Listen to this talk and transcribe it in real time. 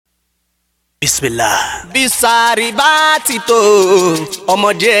Bismillah. Bisari bá ti tó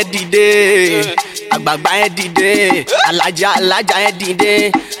ọmọdé ẹ dìde àgbààgbà ẹ dìde alájà ẹ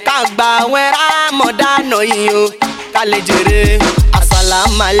dìde ká gba àwẹ̀ Ramadan yìí o ká lè jèrè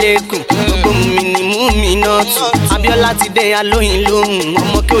Assalamu alaikum gbogbo mu'minatu Abíọ́lá ti dé alóyin lóhùn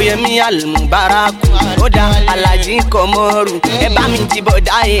ọmọ Kewuyemi Al-Mubaraq ó dá alájí kọmọrù ẹ bá mi jìbọ̀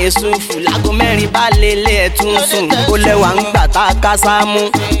dá Yẹ̀sùfù lágo mẹ́rin bá lélẹ̀ ẹ̀ tún sùn ó lẹ́wà ń gbà tá a ká sámú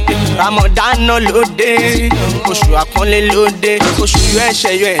Ramadan lóde oṣù àpọ́nlé lóde oṣù yọ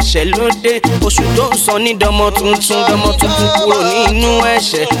ẹ̀ṣẹ̀ lóde oṣù tó ń sọ ní dọmọ tuntun kúrò nínú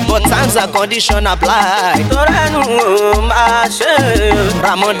ẹ̀ṣẹ̀ but terms and conditions apply. torẹ́nu ò máa ṣe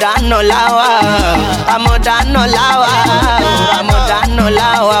Ramadan láwa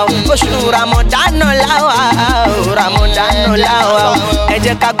oṣù Ramadan láwa ẹ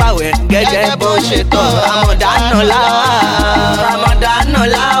jẹ́ ká gbàwẹ̀ gẹ́gẹ́ bó ṣe tọ́ Ramadan láwa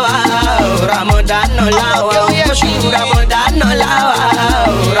oṣù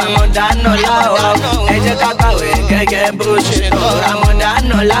Ramadan láwa ẹ jẹ́ ká gbàwẹ̀ gẹ́gẹ́ bó ṣe tọ́ Ramadan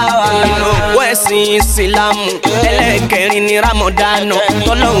láwa. inú òpó ẹ̀sìn Ìsìlámù ẹlẹ́ẹ̀kẹrin ni Ramadan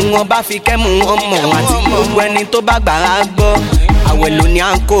tọ́lọ́hun ọba fi kẹ́mu ọmọ àti gbogbo ẹni tó bá gbà á gbọ́. àwẹ̀ ló ní à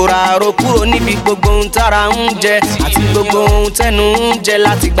ń kóra ro kúrò níbi gbogbo ohun tára ń jẹ àti gbogbo ohun tẹnu ń jẹ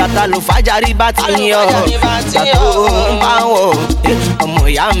láti gbàtà ló fàjàrí bá ti yọ ìgbà tó ń bá wọ̀ ọmọ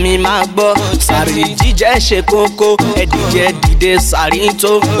ìyá mi máa gbọ́ sàrí jíjẹ ṣe kókó ẹ̀dìjẹ dìde sàrí tó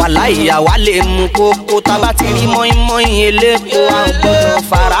wàhálà ìyàwó lè mú kókó tábà ti rí mọ́ínmọ́ín elépo àwọn gbọ́dọ̀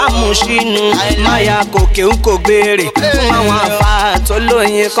faramu sínú máyà kòkè ń kò gbére fún àwọn àfa tó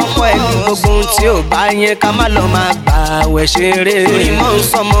lóyin kọ́kọ́ ẹ̀dùn gbogbo ohun tí ò bá yẹn ká má lọ máa gbà wẹ̀ ṣeré. ìmọ̀ ń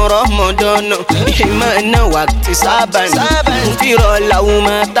sọmọ Ramadan ìmọ̀ náà wà ti sábà ní fìrọ̀ làwọn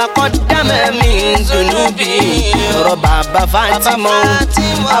máa takọ́ dámẹ́ mi ń dùnú bí ọ̀rọ̀ bàbá Fatima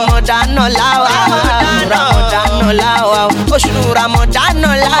Ramadan láwa oṣù Ramadan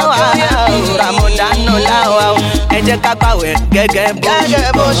láwa ẹ jẹ́ ká gbàwẹ̀ gẹ́gẹ́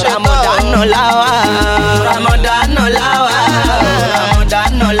bó ṣe Ramadan láwa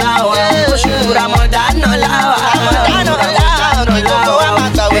oṣù Ramadan láwa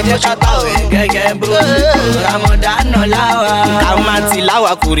ẹ jẹ́ ká gbàwẹ̀ gẹ́gẹ́ bó ṣe Ramadan láwa. ká máa ti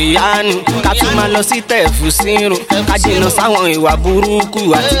láwa kùrìyánu ká tún máa lọ sí tẹ̀fù sírun ká jìnnà sáwọn ìwà burúkú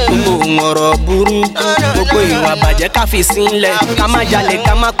àti gbogbo ọ̀rọ̀ burúkú gbogbo ìwà bàjẹ́ ká fi sílẹ̀ ká má jalè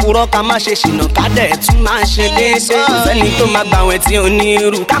ká má purọ́ ká má ṣe ṣìnà ká dẹ̀ tún máa ṣe déédé sẹ́ni tó máa gbàwẹ̀ tí ò ní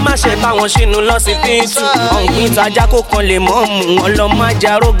irú ká má ṣe bá wọn ṣínú lọ́sibítù ọ̀gbìn ìtajà kó kan lè mọ́ mú wọn lọ má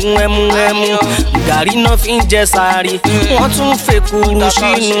jarógun ẹmu gàrí náà fi ń jẹ sàárì wọ́n tún fèkúrú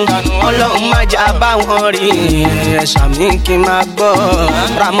sínú ọlọ́run má jà bá wọn rí ẹ̀ṣà mi kí n máa gbọ́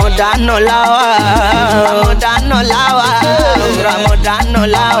Ramadan láwa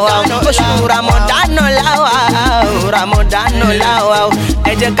oṣù Ramadan láwa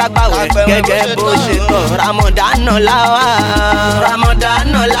ẹ jẹ́ ká gbàwẹ̀ gẹ́gẹ́ bó ṣe tọ́ Ramadan láwa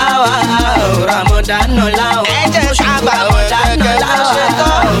ẹ jẹ́ ká gbàwẹ̀ gẹ́gẹ́ bó ṣe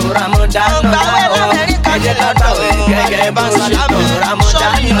tọ́ Ramadan láwa ẹ jẹ́ ká gbàwẹ̀ gẹ́gẹ́ bó ṣe tọ́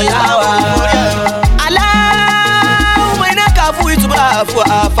Ramadan láwa.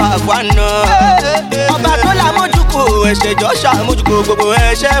 Àfààfààfààfà ọba tó la mójúkò ẹ̀ṣẹ̀ jọ ṣàmójúkò gbogbo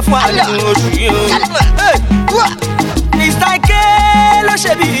ẹ̀ṣẹ̀ fún àlejò oṣù yìí o. Mr. K ló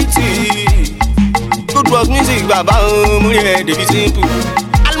ṣe bíi tì good work music bàbá múrí ẹ̀ débi simple.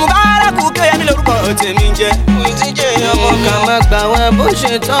 Al-Mubaraq Kewuyemi lórúkọ tèmi jẹ́. ọmọ ká má gbàwẹ̀ bó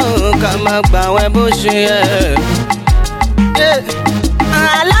ṣe tán ká má gbàwẹ̀ bó ṣe yẹ.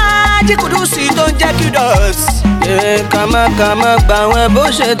 Aláàjì Kúdùsì tó ń jẹ́ Qdot. ká má gbàwẹ̀ bó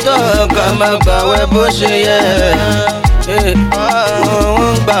ṣe tọ́ ká má gbàwẹ̀ bó ṣe yẹ. wọ́n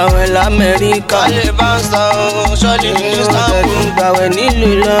ń gbàwẹ̀ l'Amẹ́ríkà lè bá ń san ṣọ́ọ̀lì ní Istanbul gbàwẹ̀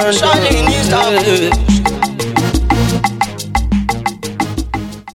nílùú London.